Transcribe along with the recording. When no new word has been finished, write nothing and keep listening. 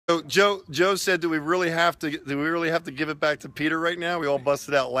So Joe said, do we really have to give it back to Peter right now? We all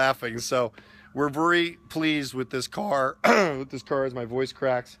busted out laughing. So we're very pleased with this car. With this car, as my voice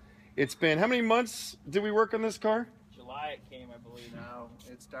cracks. It's been, how many months did we work on this car? July it came, I believe. No,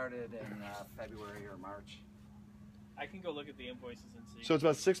 it started in February or March. I can go look at the invoices and see. So it's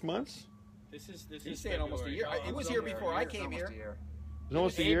about 6 months? This is He's saying almost a year. No, It was here before I came here. It's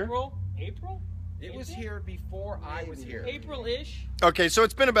almost a year? April? It was here before I was here. April-ish. Okay, so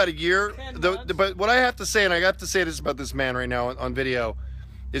it's been about a year. 10 months. But what I have to say, and I have to say this about this man right now on video,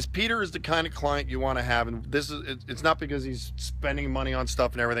 is Peter is the kind of client you want to have, and it's not because he's spending money on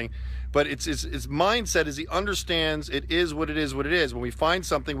stuff and everything, but it's his mindset is he understands it is what it is what it is. When we find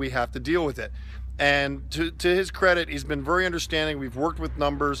something, we have to deal with it. And to his credit, he's been very understanding. We've worked with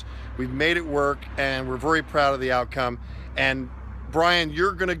numbers, we've made it work, and we're very proud of the outcome. And Brian,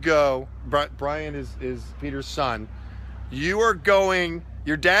 you're gonna go. Brian is Peter's son. You are going.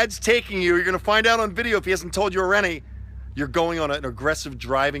 Your dad's taking you. You're gonna find out on video if he hasn't told you already. You're going on an aggressive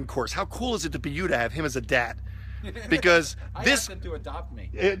driving course. How cool is it to be you to have him as a dad? Because I this. asked him to adopt me.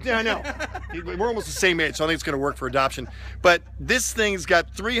 Yeah, I know. We're almost the same age, so I think it's going to work for adoption. But this thing's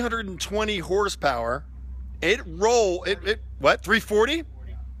got 320 horsepower. What? 340?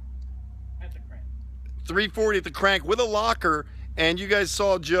 At the crank. 340 at the crank with a locker. And you guys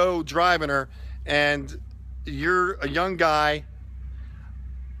saw Joe driving her, and you're a young guy.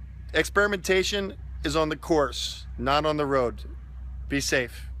 Experimentation is on the course, not on the road. Be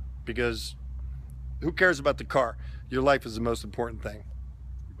safe, because who cares about the car? Your life is the most important thing.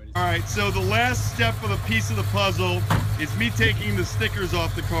 All right, so the last step of the piece of the puzzle is me taking the stickers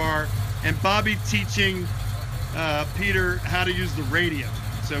off the car and Bobby teaching Peter how to use the radio.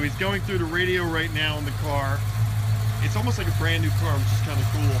 So he's going through the radio right now in the car. It's almost like a brand new car, which is kind of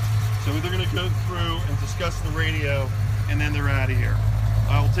cool. So they're gonna go through and discuss the radio, and then they're out of here.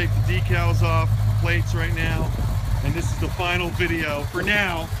 I will take the decals off, the plates right now, and this is the final video. For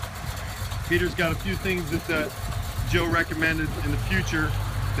now, Peter's got a few things that Joe recommended in the future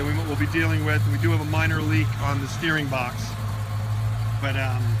that we will be dealing with. We do have a minor leak on the steering box, but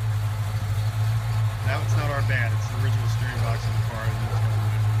that was not our bad. It's the original steering box in the car.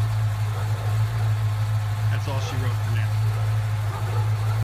 That's all she wrote.